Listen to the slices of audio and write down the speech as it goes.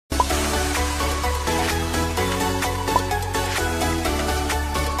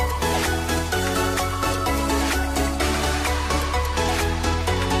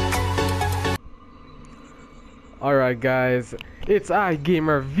Alright guys, it's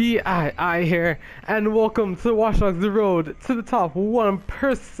iGamerVII here, and welcome to Watch Dogs The Road to the Top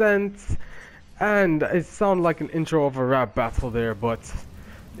 1%. And it sounded like an intro of a rap battle there, but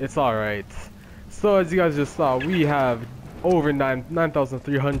it's alright. So as you guys just saw, we have over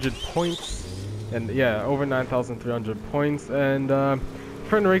 9,300 points. And yeah, over 9,300 points, and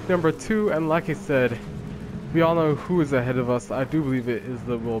friend rank number 2, and like I said, we all know who is ahead of us. I do believe it is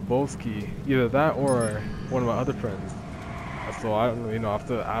the Willboski. Either that or one of my other friends. So I don't really know. I have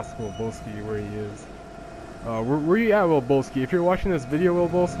to ask Willboski where he is. Where you at, Willboski? If you're watching this video,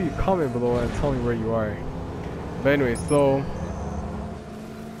 Willboski, comment below and tell me where you are. But anyway, so...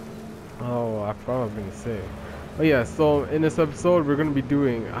 oh, I forgot what I was going to say. Oh yeah, so in this episode, we're going to be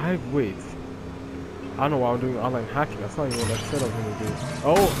doing... wait. I don't know why I'm doing online hacking. That's not even what I said I was going to do.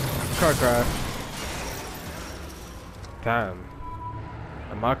 Oh! Car crash. Damn.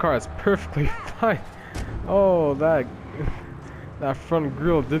 And my car is perfectly fine. Oh, that front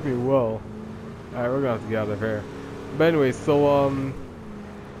grille did me well. Alright, we're gonna have to get out of here. But anyway, so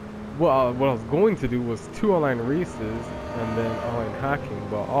what I was going to do was 2 online races and then online hacking,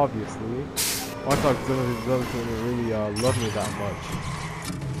 but obviously Watch Dogs doesn't really love me that much.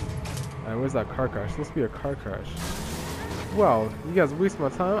 And where's that car crash? It's supposed to be a car crash. Well, you guys waste my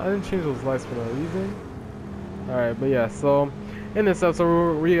time. I didn't change those lights for no reason. Alright, but yeah, so in this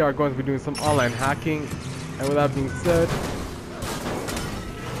episode we are going to be doing some online hacking, and with that being said,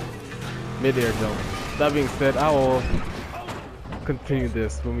 mid-air jump. That being said, I will continue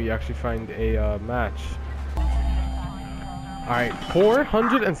this when we actually find a match. Alright,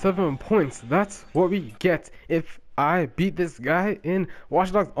 407 points. That's what we get if I beat this guy in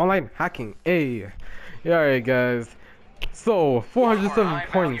Watch Dogs online hacking. Yeah, alright guys. So 407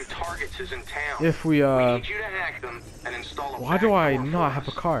 points. If we why do I not have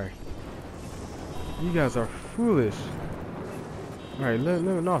a car? You guys are foolish. Alright, let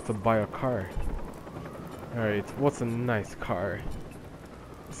me not have to buy a car. Alright, what's a nice car?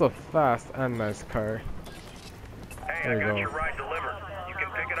 What's a fast and nice car? Hey, I got your ride delivered. You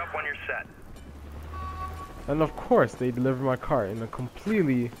can pick it up when you're set. And of course they deliver my car in a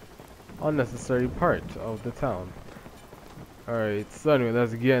completely unnecessary part of the town. Alright, so anyway,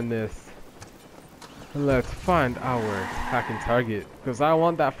 let's get in this. Let's find our hacking target. Because I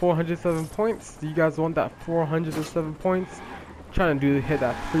want that 407 points. Do you guys want that 407 points? Trying to hit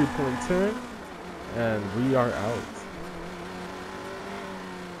that 3-point turn. And we are out.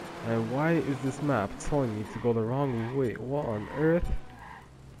 And why is this map telling me to go the wrong way? What on earth?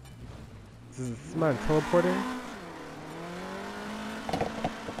 Is this man teleporting?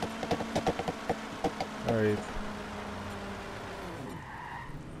 Alright.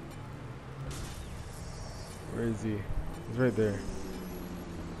 Where is he? He's right there.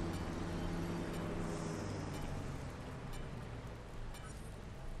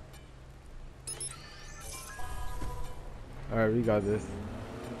 Alright, we got this.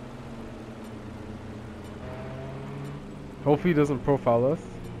 Hopefully he doesn't profile us.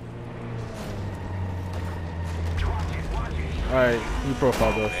 Alright, he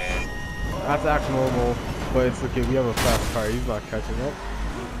profiled us. I have to act normal, but it's okay, we have a fast car. He's not catching up.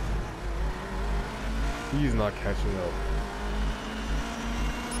 He's not catching up.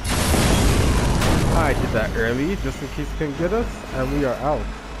 I did that early, just in case he can get us, and we are out.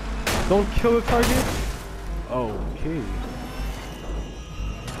 Don't kill the target? Okay.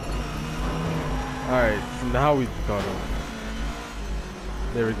 Alright, so now we got him.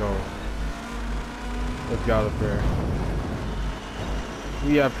 There we go. Let's get out of there.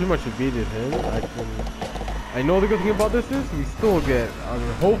 We have pretty much evaded him. I know the good thing about this is we still get,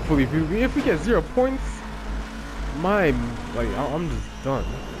 hopefully if we get 0 points, I'm just done,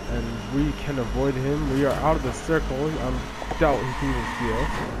 and we can avoid him. We are out of the circle. I doubt he can even see us.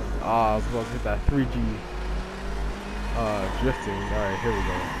 I was about to hit that 3G drifting. Alright, here we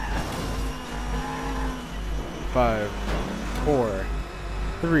go. 5, 4,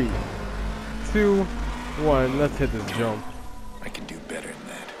 3, 2, 1. Let's hit this jump. I can do better than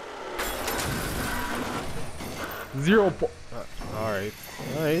that. 0 po- Alright.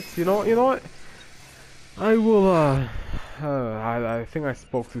 You know what? I will, I think I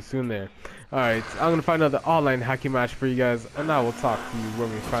spoke too soon there. Alright, I'm gonna find another online hacking match for you guys, and I will talk to you when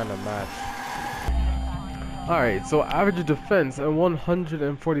we find a match. Alright, so average defense and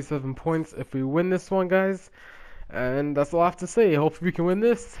 147 points if we win this one, guys. And that's all I have to say. Hopefully we can win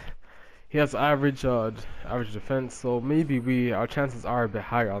this. He has average defense, so maybe our chances are a bit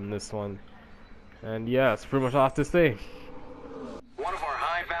higher on this one. And yeah, that's pretty much all I have to say. One of our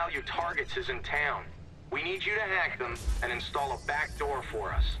high-value targets is in town. We need you to hack them and install a back door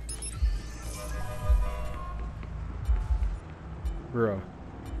for us. Bruh.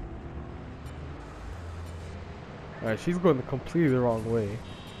 Alright, she's going the completely wrong way.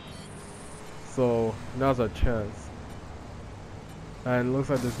 So, now's our chance. And it looks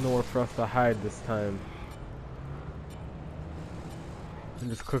like there's nowhere for us to hide this time. And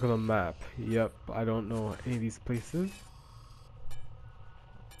just click on the map. Yep, I don't know any of these places.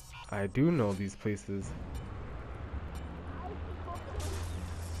 I do know these places.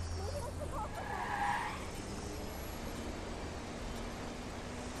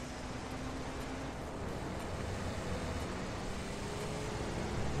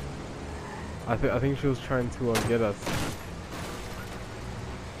 I think she was trying to get us.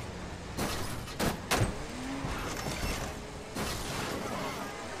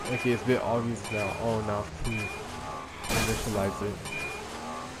 Okay, it's a bit obvious now. Oh, now to initialize it.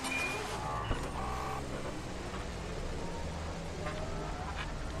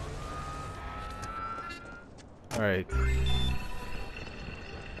 Alright.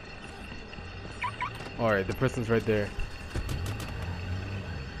 Alright, the person's right there.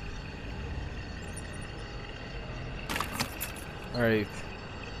 Alright.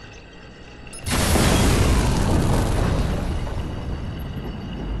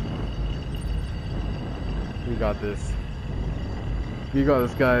 We got this. We got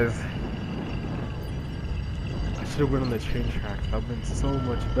this, guys. I should have went on the train tracks. That would have been so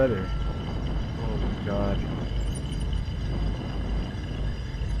much better. Oh my god.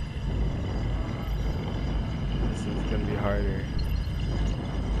 This is gonna be harder.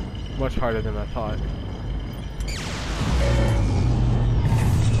 Much harder than I thought.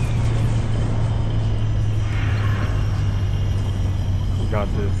 We got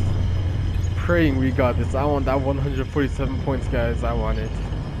this. Praying we got this. I want that 147 points, guys. I want it.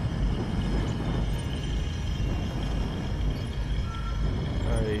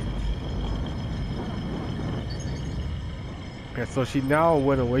 Alright. Okay, so she now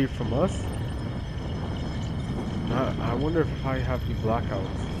went away from us. I wonder if I have any blackouts.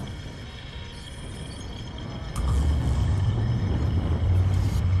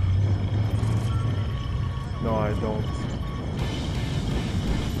 No, I don't.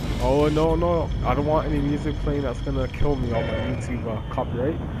 Oh no, I don't want any music playing that's gonna kill me on my YouTube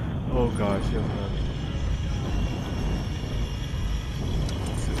copyright. Oh gosh, yes, man.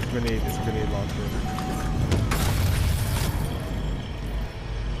 This is grenade launcher.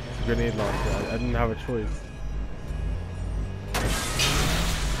 It's a grenade launcher. I didn't have a choice.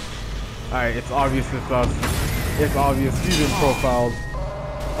 Alright, it's obvious it's us. It's obvious. He's been profiled.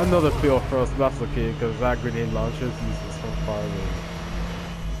 Another fail for us, but that's okay, because that grenade launcher is useless from far away.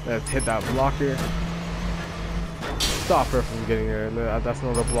 Let's hit that blocker. Stop her from getting there. That's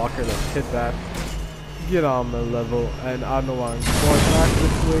another blocker. Let's hit that. Get on the level. And I know I'm going back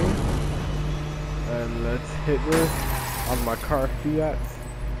this way. And let's hit this. Out of my car Fiat.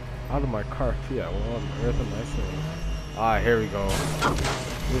 Out of my car Fiat. What on earth am I saying? Ah, here we go.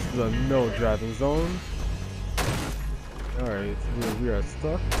 This is a no driving zone. Alright, we are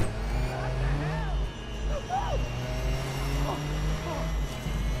stuck.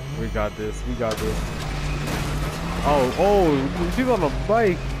 We got this, we got this. Oh, she's on a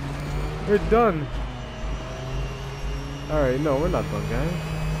bike. We're done. Alright, no, we're not done, guys.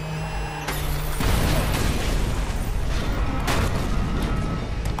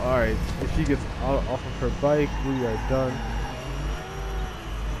 Alright, if she gets off of her bike, we are done.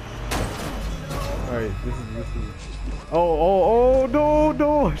 Alright, this is. Oh,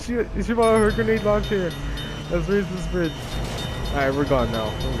 no! She bought her grenade launcher. Let's raise this bridge. Alright, we're gone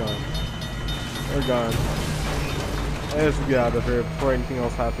now. We're gone. Let's get out of here before anything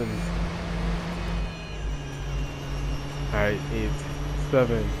else happens. Alright, 8,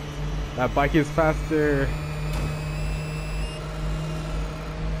 7. That bike is faster.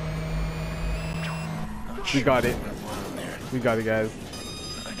 We got it. We got it, guys.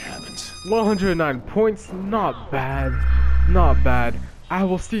 109 points. Not bad. Not bad. I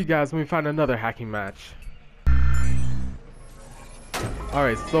will see you guys when we find another hacking match.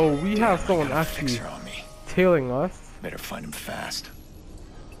 Alright, so we have someone actually tailing us. Better find him fast.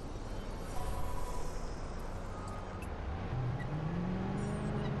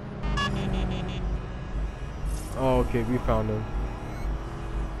 Oh, okay, we found him.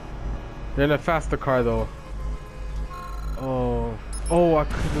 They're in a faster car though. Oh, I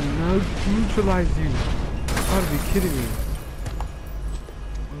could have neutralized you. You gotta be kidding me.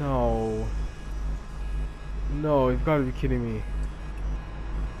 No. No, you've gotta be kidding me.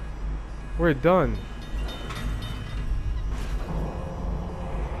 We're done.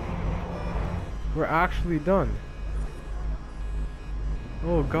 We're actually done.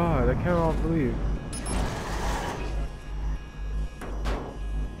 Oh god, I cannot believe.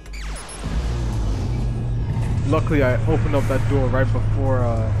 Luckily, I opened up that door right before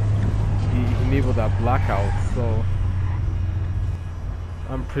he enabled that blackout, so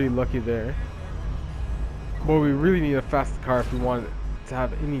I'm pretty lucky there. But we really need a faster car if we want to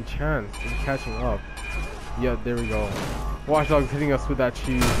have any chance in catching up. Yeah, there we go. Watchdog's hitting us with that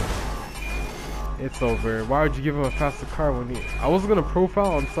cheese. It's over. Why would you give him a faster car when he... I wasn't gonna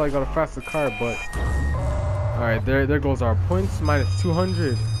profile until I got a faster car, but... Alright, there goes our points. Minus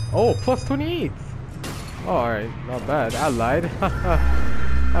 200. Oh, plus 28. Oh, alright. Not bad. I lied.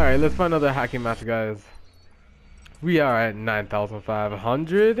 Alright, let's find another hacking match, guys. We are at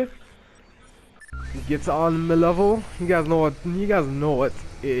 9,500. Gets on my level. You guys know what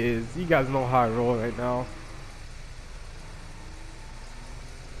it is. You guys know how I roll right now.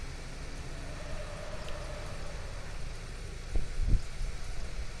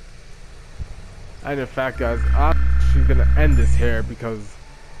 And in fact, guys, I'm actually gonna end this here because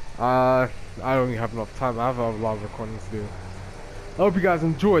I don't even have enough time. I have a lot of recording to do. I hope you guys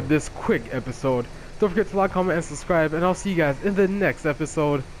enjoyed this quick episode. Don't forget to like, comment, and subscribe, and I'll see you guys in the next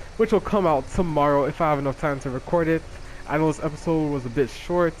episode, which will come out tomorrow if I have enough time to record it. I know this episode was a bit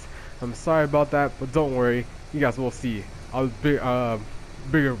short. I'm sorry about that, but don't worry. You guys will see a bigger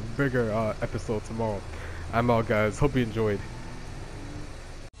episode tomorrow. I'm out, guys. Hope you enjoyed.